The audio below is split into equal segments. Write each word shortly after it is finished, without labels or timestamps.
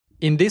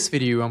In this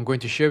video, I'm going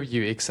to show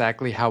you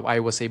exactly how I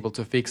was able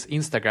to fix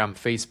Instagram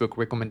Facebook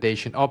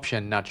recommendation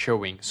option not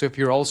showing. So if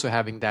you're also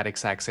having that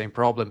exact same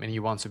problem and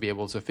you want to be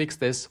able to fix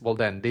this, well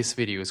then this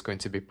video is going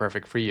to be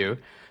perfect for you.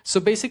 So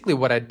basically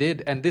what I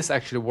did, and this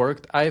actually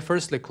worked, I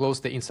firstly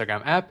closed the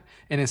Instagram app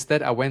and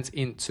instead I went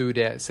into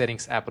the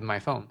settings app on my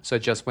phone. So I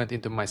just went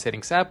into my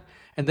settings app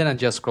and then I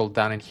just scrolled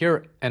down in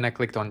here and I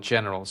clicked on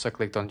general. So I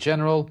clicked on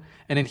general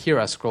and in here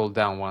I scrolled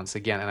down once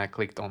again and I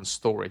clicked on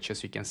storage,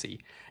 as you can see.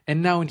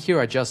 And now in here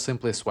I just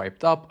simply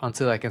swiped up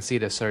until I can see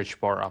the search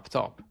bar up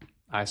top.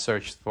 I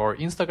searched for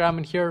Instagram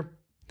in here,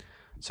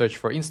 search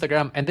for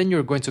Instagram, and then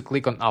you're going to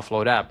click on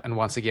offload app and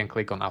once again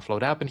click on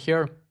offload app in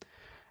here.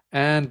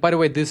 And by the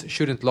way, this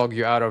shouldn't log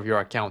you out of your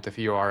account if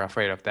you are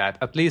afraid of that.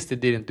 At least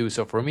it didn't do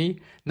so for me.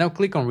 Now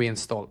click on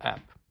reinstall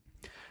app.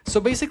 So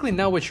basically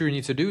now what you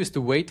need to do is to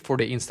wait for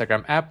the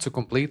Instagram app to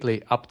completely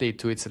update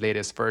to its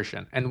latest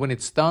version. And when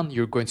it's done,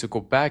 you're going to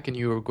go back and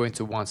you're going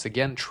to once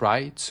again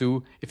try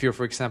to, if you're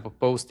for example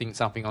posting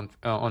something on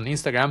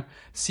Instagram,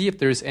 see if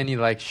there's any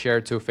like share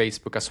to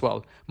Facebook as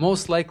well.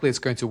 Most likely it's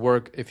going to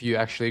work if you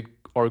actually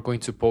are going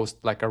to post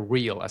like a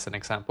reel as an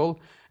example.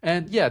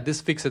 And yeah,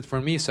 this fixed it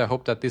for me, so I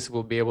hope that this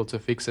will be able to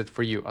fix it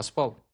for you as well.